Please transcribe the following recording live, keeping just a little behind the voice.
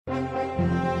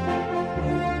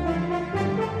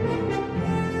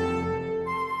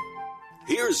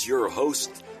Here's your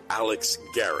host, Alex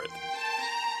Garrett.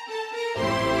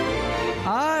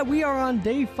 We are on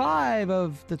day 5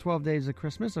 of the 12 days of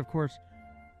Christmas. Of course,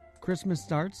 Christmas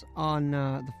starts on,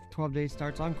 the 12 days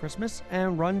starts on Christmas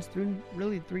and runs through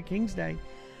really 3 Kings Day.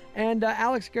 And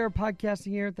Alex Garrett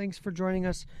podcasting here. Thanks for joining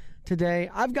us today.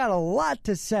 I've got a lot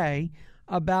to say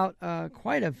about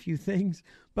quite a few things.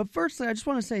 But firstly, I just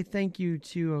want to say thank you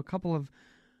to a couple of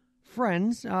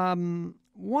friends.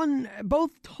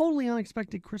 Both totally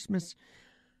unexpected Christmas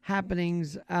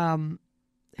happenings.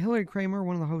 Hillary Kramer,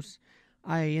 one of the hosts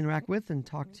I interact with and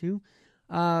talk to.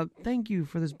 Thank you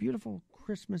for this beautiful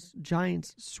Christmas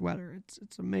Giants sweater.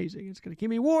 It's amazing. It's going to keep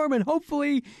me warm and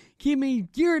hopefully keep me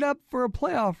geared up for a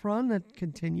playoff run that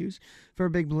continues for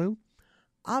Big Blue.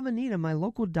 Avenida, my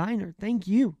local diner, thank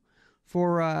you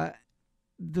for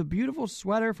the beautiful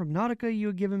sweater from Nautica you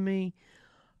had given me.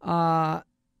 And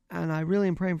I really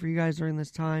am praying for you guys during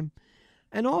this time.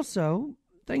 And also,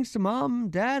 thanks to Mom,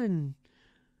 Dad, and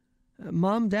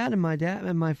my dad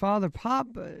and my father, Pop,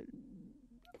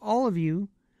 all of you,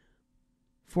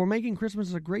 for making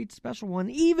Christmas a great special one.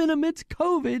 Even amidst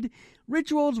COVID,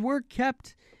 rituals were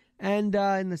kept, and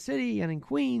in the city and in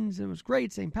Queens, it was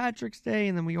great. St. Patrick's Day,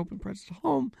 and then we opened presents at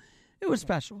home. It was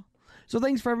special. So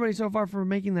thanks for everybody so far for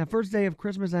making that first day of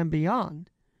Christmas and beyond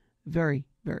very,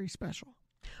 very special.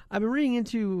 I've been reading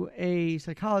into a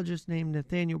psychologist named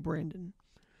Nathaniel Branden.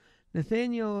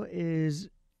 Nathaniel is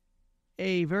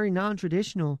a very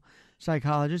non-traditional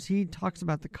psychologist. He talks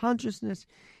about the consciousness.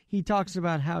 He talks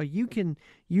about how you can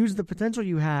use the potential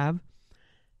you have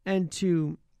and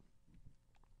to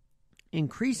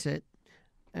increase it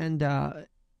and to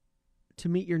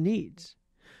meet your needs.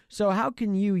 So how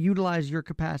can you utilize your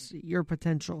capacity, your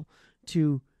potential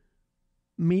to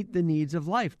meet the needs of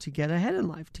life, to get ahead in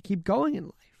life, to keep going in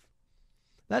life?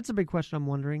 That's a big question I'm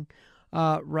wondering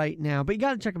right now. But you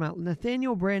got to check him out.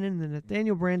 Nathaniel Branden, the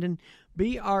Nathaniel Branden,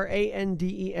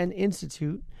 Branden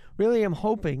Institute. Really am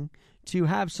hoping to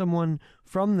have someone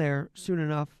from there soon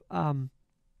enough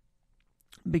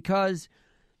because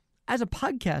as a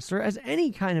podcaster, as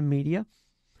any kind of media,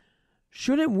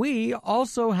 shouldn't we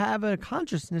also have a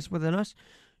consciousness within us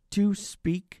to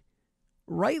speak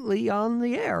rightly on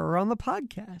the air or on the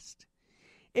podcast?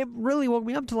 It really woke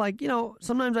me up to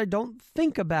sometimes I don't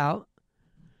think about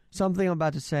something I'm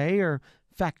about to say or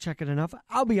fact check it enough.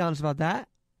 I'll be honest about that.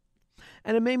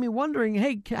 And it made me wondering,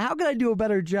 hey, how can I do a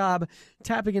better job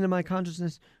tapping into my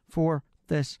consciousness for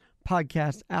this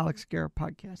podcast, Alex Garrett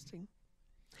Podcasting?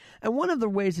 And one of the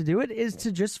ways to do it is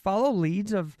to just follow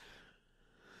leads of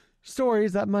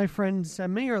stories that my friends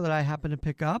send me or that I happen to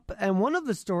pick up. And one of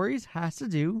the stories has to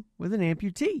do with an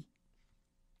amputee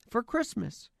for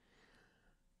Christmas.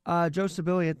 Joe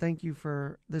Sibilia, thank you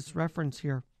for this reference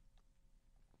here.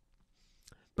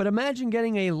 But imagine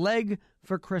getting a leg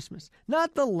for Christmas.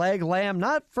 Not the leg lamb,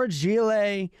 not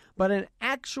fragile, but an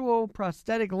actual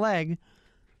prosthetic leg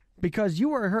because you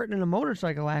were hurt in a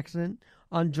motorcycle accident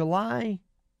in July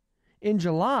and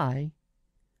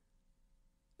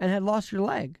had lost your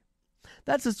leg.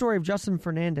 That's the story of Justin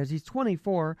Fernandez. He's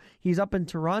 24. He's up in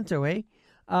Toronto,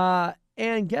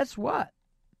 and guess what?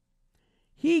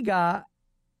 He got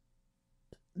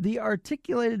the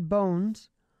articulated bones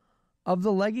of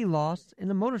the leg he lost in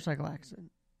a motorcycle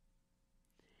accident.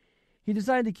 He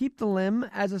decided to keep the limb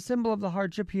as a symbol of the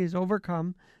hardship he has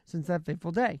overcome since that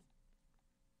fateful day.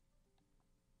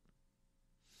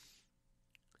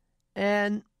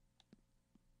 And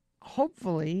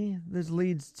hopefully this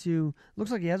leads to, looks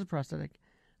like he has a prosthetic,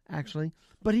 actually,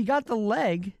 but he got the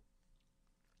leg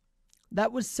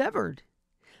that was severed,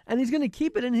 and he's going to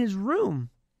keep it in his room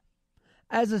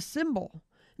as a symbol.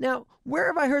 Now, where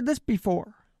have I heard this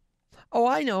before? Oh,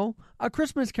 I know. A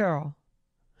Christmas Carol.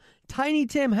 Tiny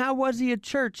Tim, how was he at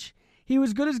church? He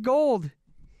was good as gold.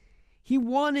 He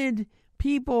wanted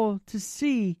people to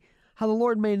see how the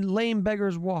Lord made lame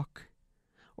beggars walk.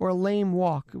 Or a lame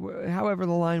walk. However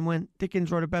the line went.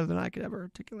 Dickens wrote it better than I could ever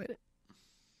articulate it.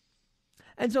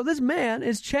 And so this man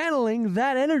is channeling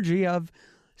that energy of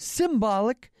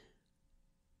symbolic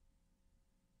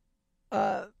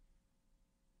of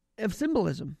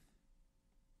symbolism.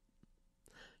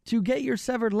 To get your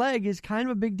severed leg is kind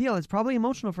of a big deal. It's probably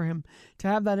emotional for him to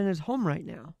have that in his home right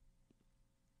now.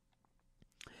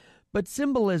 But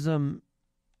symbolism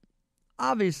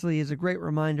obviously is a great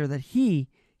reminder that he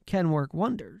can work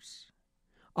wonders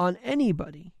on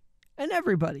anybody and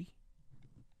everybody.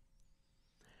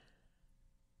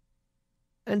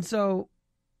 And so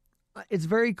it's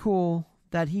very cool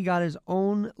that he got his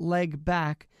own leg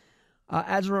back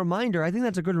as a reminder. I think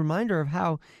that's a good reminder of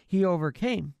how he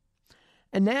overcame.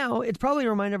 And now it's probably a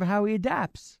reminder of how he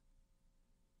adapts.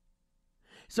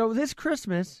 So this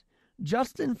Christmas,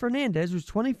 Justin Fernandez, who's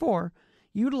 24,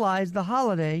 utilized the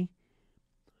holiday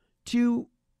to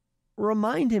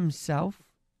remind himself,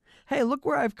 hey, look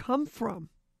where I've come from.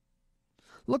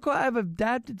 Look how I've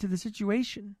adapted to the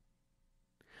situation.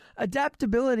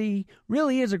 Adaptability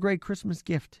really is a great Christmas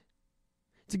gift.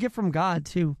 It's a gift from God,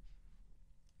 too.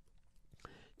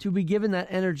 To be given that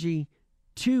energy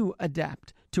to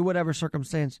adapt to whatever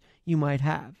circumstance you might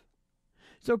have.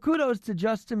 So kudos to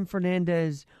Justin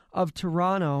Fernandez of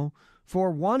Toronto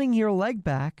for wanting your leg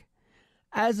back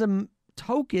as a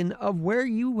token of where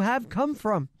you have come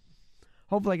from.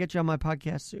 Hopefully I get you on my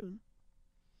podcast soon.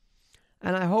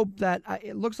 And I hope that,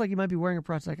 it looks like you might be wearing a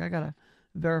prosthetic. I got to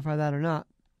verify that or not.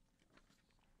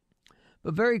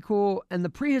 But very cool. And the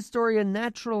Prehistorian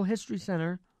Natural History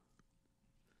Center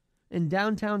in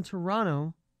downtown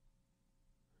Toronto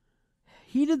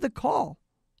heeded the call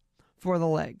for the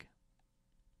leg.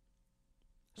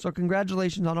 So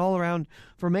congratulations on all around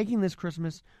for making this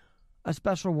Christmas a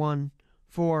special one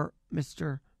for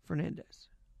Mr. Fernandez.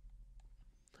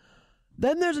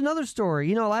 Then there's another story.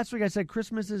 You know, last week I said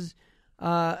Christmas is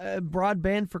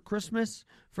broadband for Christmas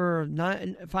for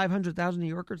 500,000 New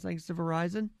Yorkers thanks to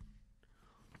Verizon.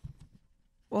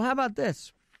 Well, how about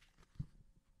this?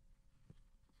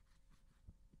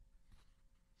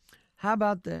 How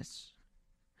about this?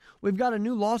 We've got a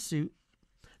new lawsuit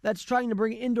that's trying to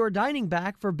bring indoor dining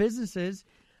back for businesses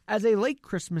as a late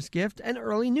Christmas gift and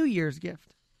early New Year's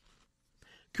gift.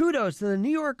 Kudos to the New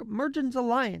York Merchants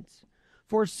Alliance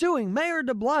for suing Mayor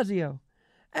de Blasio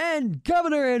and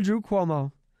Governor Andrew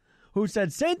Cuomo, who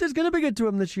said Santa's going to be good to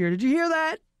him this year. Did you hear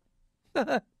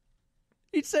that?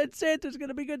 He said Santa's going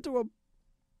to be good to him.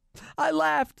 I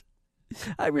laughed.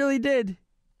 I really did.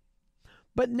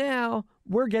 But now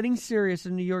we're getting serious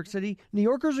in New York City. New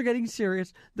Yorkers are getting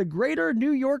serious. The Greater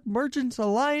New York Merchants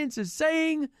Alliance is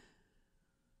saying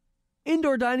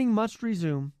indoor dining must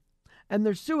resume, and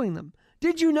they're suing them.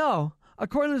 Did you know,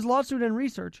 according to this lawsuit and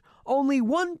research, only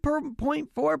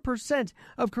 1.4%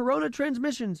 of corona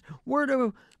transmissions were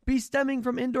to be stemming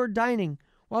from indoor dining,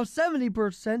 while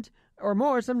 70% or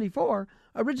more, 74,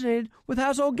 originated with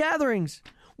household gatherings.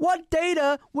 What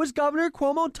data was Governor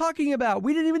Cuomo talking about?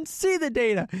 We didn't even see the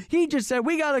data. He just said,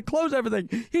 we got to close everything.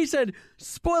 He said,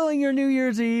 spoiling your New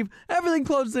Year's Eve. Everything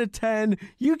closes at 10.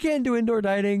 You can't do indoor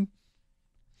dining.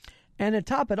 And to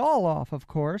top it all off, of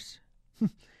course,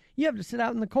 you have to sit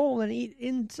out in the cold and eat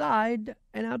inside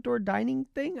an outdoor dining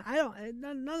thing.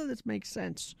 None of this makes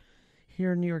sense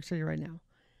here in New York City right now.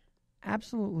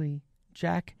 Absolutely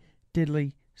jack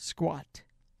diddly squat.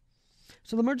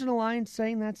 So the Merchant Alliance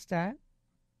saying that stat.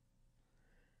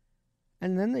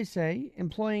 And then they say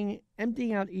emptying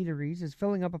out eateries is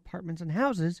filling up apartments and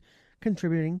houses,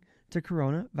 contributing to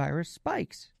coronavirus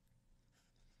spikes.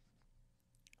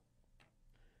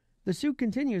 The suit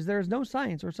continues. There is no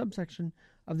science or subsection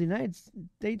of the United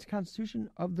States Constitution,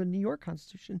 of the New York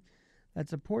Constitution, that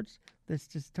supports this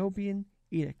dystopian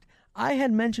edict. I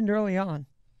had mentioned early on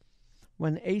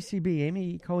when ACB,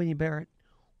 Amy Coney Barrett,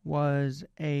 was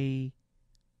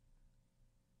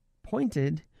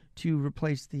appointed to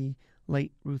replace the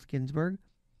late Ruth Ginsburg,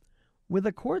 with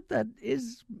a court that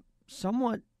is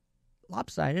somewhat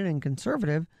lopsided and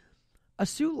conservative, a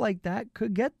suit like that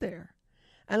could get there.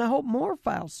 And I hope more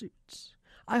file suits.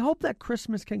 I hope that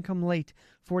Christmas can come late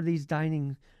for these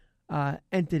dining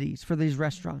entities, for these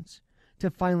restaurants, to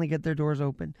finally get their doors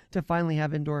open, to finally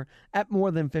have indoor at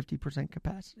more than 50%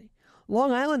 capacity.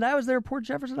 Long Island, I was there at Port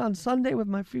Jefferson on Sunday with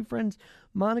my few friends,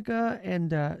 Monica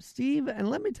and Steve, and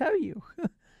let me tell you,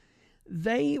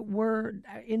 they were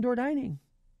indoor dining.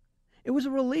 It was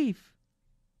a relief.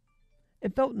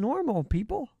 It felt normal,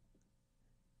 people.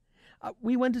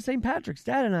 We went to St. Patrick's,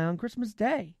 Dad and I, on Christmas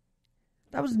Day.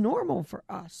 That was normal for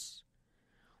us.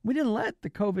 We didn't let the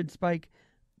COVID spike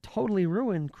totally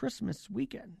ruin Christmas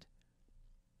weekend.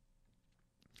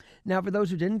 Now, for those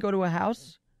who didn't go to a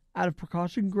house out of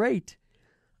precaution, great.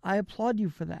 I applaud you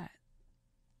for that.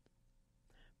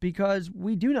 Because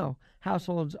we do know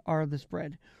households are the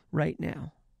spread right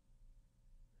now.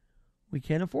 We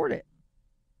can't afford it.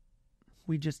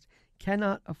 We just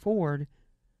cannot afford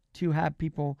to have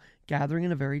people gathering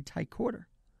in a very tight quarter,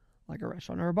 like a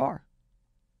restaurant or a bar.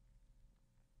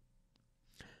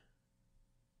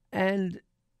 And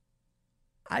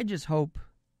I just hope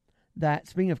that,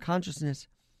 speaking of consciousness,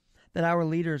 that our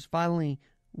leaders finally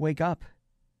wake up.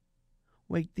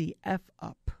 Wake the F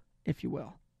up, if you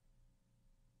will.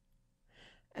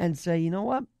 And say, you know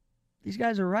what? These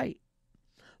guys are right.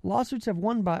 Lawsuits have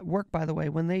worked, by the way.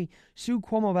 When they sued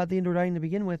Cuomo about the indoor dining to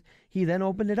begin with, he then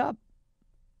opened it up.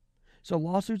 So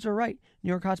lawsuits are right. New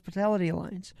York Hospitality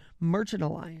Alliance, Merchant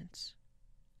Alliance.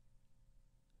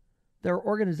 There are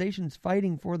organizations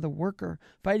fighting for the worker,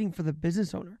 fighting for the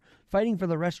business owner, fighting for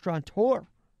the restaurateur,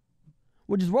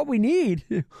 which is what we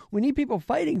need. We need people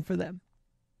fighting for them,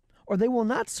 or they will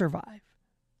not survive.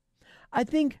 I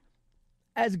think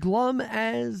as glum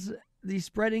as the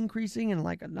spread increasing and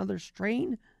like another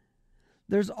strain,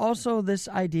 there's also this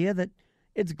idea that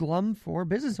it's glum for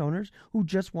business owners who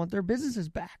just want their businesses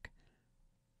back.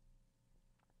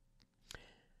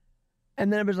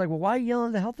 And then everybody's like, well, why are you yelling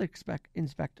at the health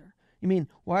inspector? You mean,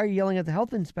 why are you yelling at the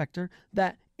health inspector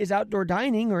that is outdoor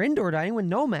dining or indoor dining with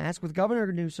no mask with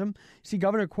Governor Newsom? See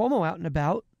Governor Cuomo out and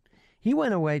about. He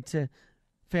went away to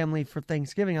family for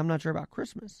Thanksgiving. I'm not sure about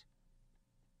Christmas.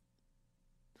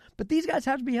 But these guys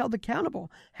have to be held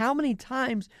accountable. How many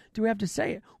times do we have to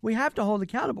say it? We have to hold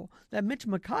accountable that Mitch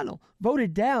McConnell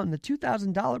voted down the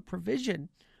 $2,000 provision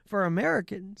for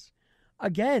Americans.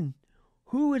 Again,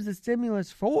 who is the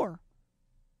stimulus for?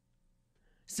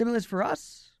 Stimulus for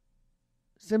us?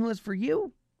 Stimulus for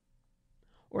you?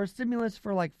 Or a stimulus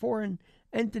for like foreign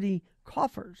entity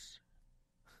coffers?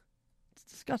 It's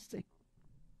disgusting.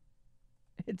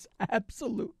 It's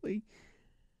absolutely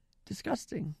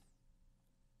disgusting.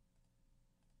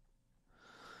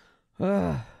 What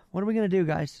are we going to do,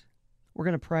 guys? We're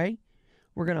going to pray.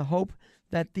 We're going to hope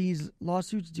that these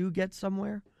lawsuits do get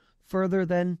somewhere further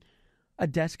than a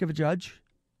desk of a judge.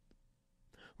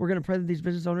 We're going to pray that these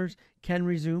business owners can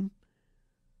resume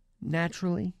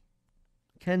naturally,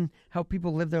 can help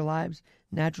people live their lives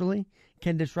naturally,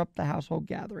 can disrupt the household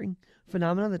gathering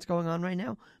phenomena that's going on right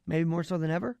now, maybe more so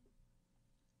than ever.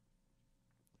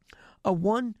 A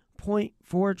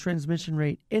 1.4 transmission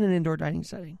rate in an indoor dining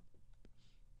setting.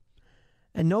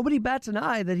 And nobody bats an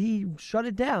eye that he shut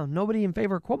it down. Nobody in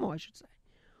favor of Cuomo, I should say.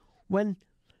 When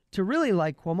to really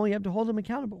like Cuomo, you have to hold him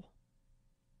accountable.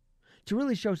 To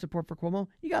really show support for Cuomo,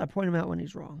 you got to point him out when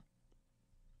he's wrong.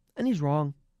 And he's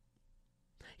wrong.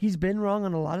 He's been wrong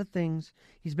on a lot of things.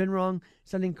 He's been wrong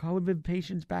sending COVID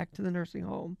patients back to the nursing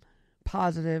home.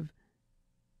 Positive.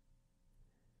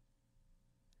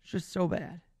 It's just so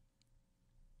bad.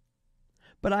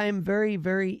 But I am very,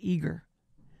 very eager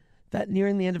that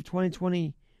nearing the end of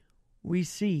 2020, we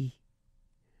see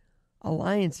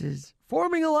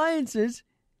forming alliances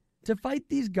to fight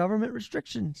these government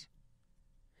restrictions.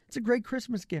 It's a great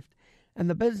Christmas gift. And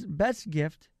the best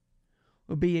gift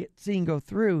would be seeing go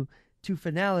through to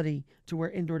finality to where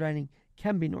indoor dining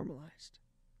can be normalized.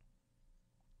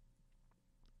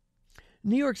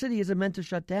 New York City isn't meant to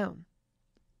shut down.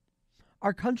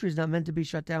 Our country is not meant to be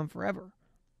shut down forever.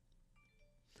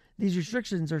 These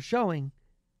restrictions are showing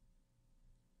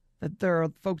that there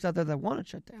are folks out there that want to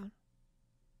shut down.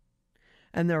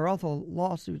 And there are also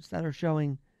lawsuits that are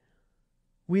showing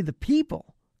we the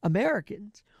people,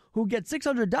 Americans, who get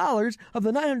 $600 of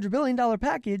the $900 billion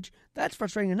package, that's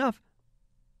frustrating enough.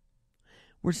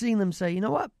 We're seeing them say, you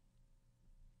know what?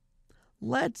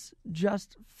 Let's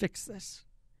just fix this.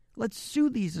 Let's sue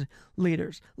these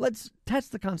leaders. Let's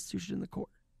test the Constitution in the court.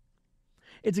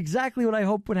 It's exactly what I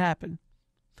hoped would happen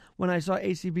when I saw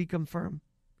ACB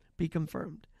be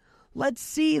confirmed. Let's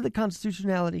see the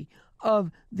constitutionality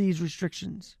of these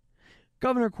restrictions.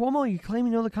 Governor Cuomo, you claim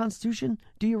you know the Constitution?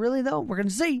 Do you really, though? We're going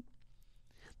to see.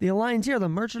 The alliance here, the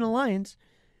Merchant Alliance,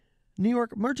 New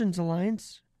York Merchants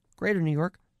Alliance, Greater New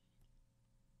York,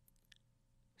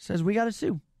 says we got to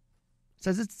sue.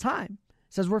 Says it's time.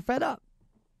 Says we're fed up.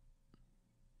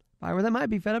 If I were them, I'd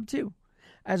be fed up too.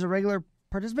 As a regular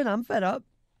participant, I'm fed up.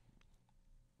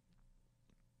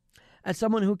 As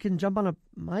someone who can jump on a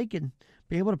mic and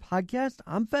be able to podcast,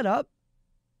 I'm fed up.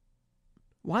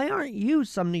 Why aren't you,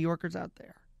 some New Yorkers out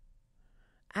there?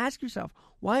 Ask yourself,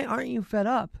 why aren't you fed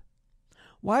up?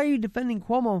 Why are you defending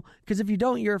Cuomo? Because if you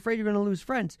don't, you're afraid you're going to lose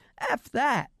friends. F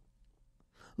that.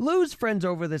 Lose friends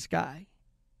over this guy.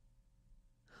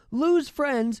 Lose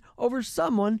friends over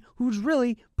someone who's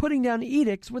really putting down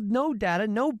edicts with no data,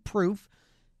 no proof,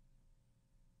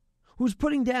 who's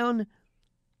putting down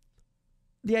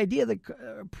the idea that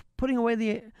putting away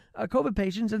the COVID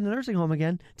patients in the nursing home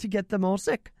again to get them all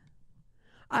sick.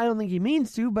 I don't think he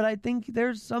means to, but I think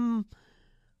there's some...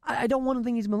 I don't want to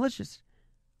think he's malicious.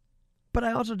 But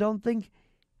I also don't think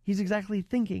he's exactly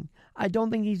thinking. I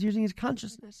don't think he's using his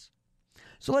consciousness.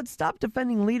 So let's stop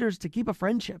defending leaders to keep a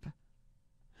friendship.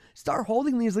 Start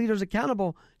holding these leaders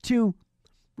accountable to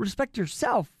respect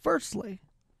yourself, firstly.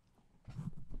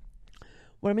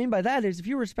 What I mean by that is if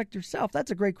you respect yourself,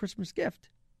 that's a great Christmas gift.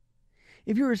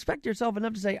 if you respect yourself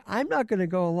enough to say, I'm not going to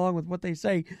go along with what they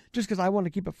say just because I want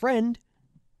to keep a friend,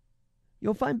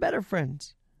 you'll find better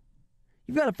friends.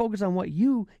 You've got to focus on what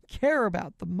you care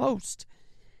about the most.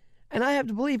 And I have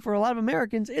to believe for a lot of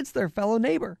Americans, it's their fellow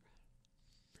neighbor.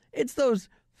 It's those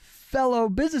fellow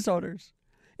business owners.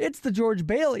 It's the George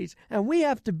Baileys. And we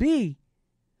have to be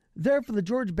there for the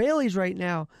George Baileys right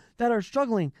now that are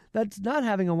struggling, that's not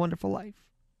having a wonderful life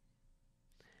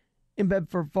in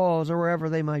Bedford Falls or wherever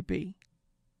they might be.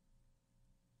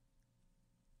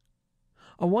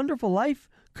 A wonderful life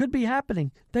could be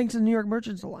happening thanks to the New York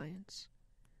Merchants Alliance,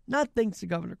 not thanks to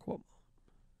Governor Cuomo.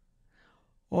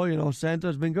 Oh,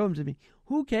 Santa's been good to me.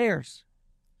 Who cares?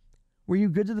 Were you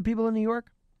good to the people in New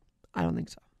York? I don't think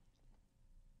so.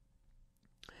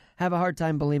 Have a hard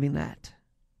time believing that.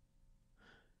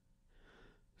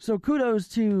 So kudos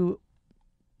to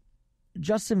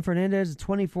Justin Fernandez,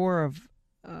 24 of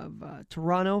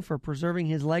Toronto, for preserving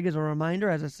his leg as a reminder,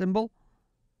 as a symbol.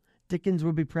 Dickens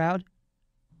would be proud.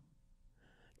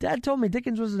 Dad told me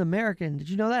Dickens was an American. Did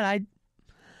you know that?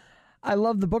 I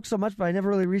love the book so much, but I never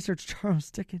really researched Charles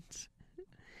Dickens.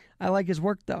 I like his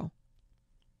work, though.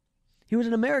 He was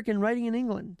an American writing in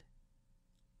England.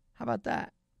 How about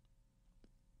that?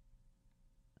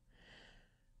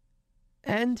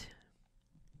 And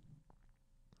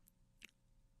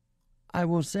I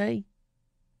will say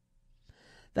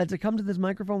that to come to this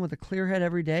microphone with a clear head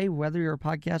every day, whether you're a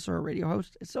podcaster or a radio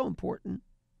host, is so important.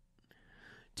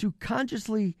 To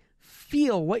consciously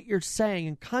feel what you're saying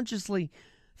and consciously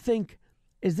think,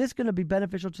 is this going to be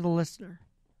beneficial to the listener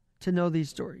to know these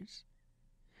stories?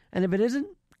 And if it isn't,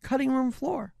 cutting room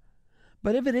floor.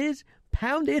 But if it is,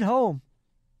 pound it home.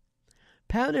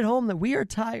 Pound it home that we are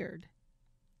tired.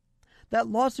 That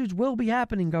lawsuits will be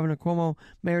happening, Governor Cuomo,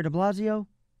 Mayor de Blasio.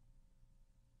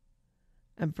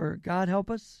 And for God help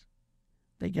us,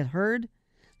 they get heard,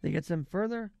 they get sent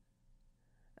further,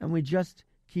 and we just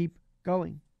keep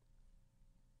going.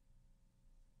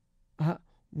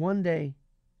 One day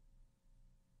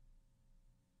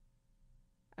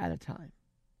at a time.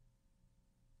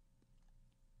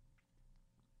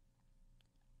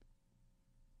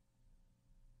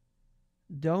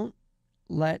 Don't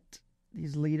let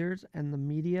these leaders and the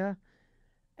media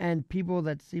and people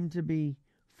that seem to be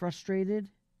frustrated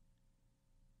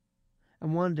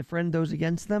and want to defriend those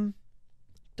against them,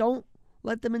 don't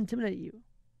let them intimidate you.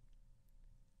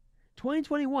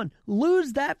 2021,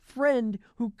 lose that friend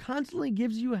who constantly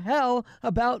gives you hell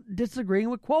about disagreeing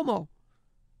with Cuomo.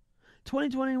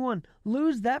 2021,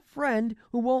 lose that friend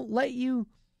who won't let you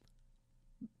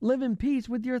live in peace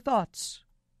with your thoughts.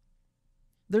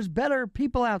 There's better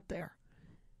people out there.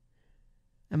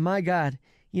 And my God,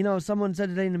 someone said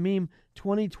today in the meme,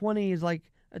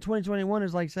 2021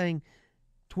 is like saying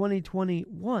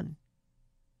 2021.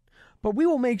 But we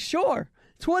will make sure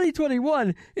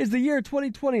 2021 is the year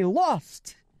 2020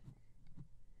 lost.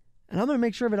 And I'm going to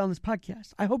make sure of it on this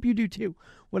podcast. I hope you do too.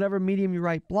 Whatever medium you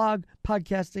write, blog,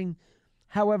 podcasting,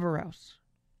 however else.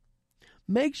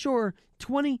 Make sure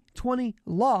 2020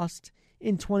 lost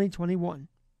in 2021.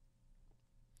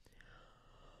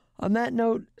 On that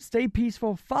note, stay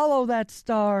peaceful. Follow that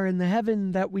star in the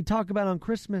heaven that we talk about on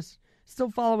Christmas.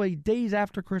 Still follow it days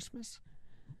after Christmas.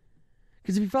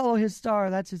 Because if you follow his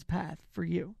star, that's his path for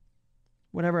you.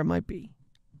 Whatever it might be.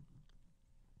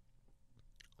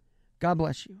 God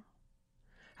bless you.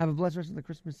 Have a blessed rest of the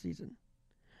Christmas season.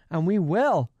 And we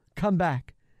will come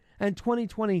back. And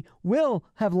 2020 will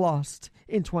have lost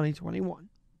in 2021.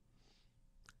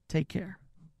 Take care.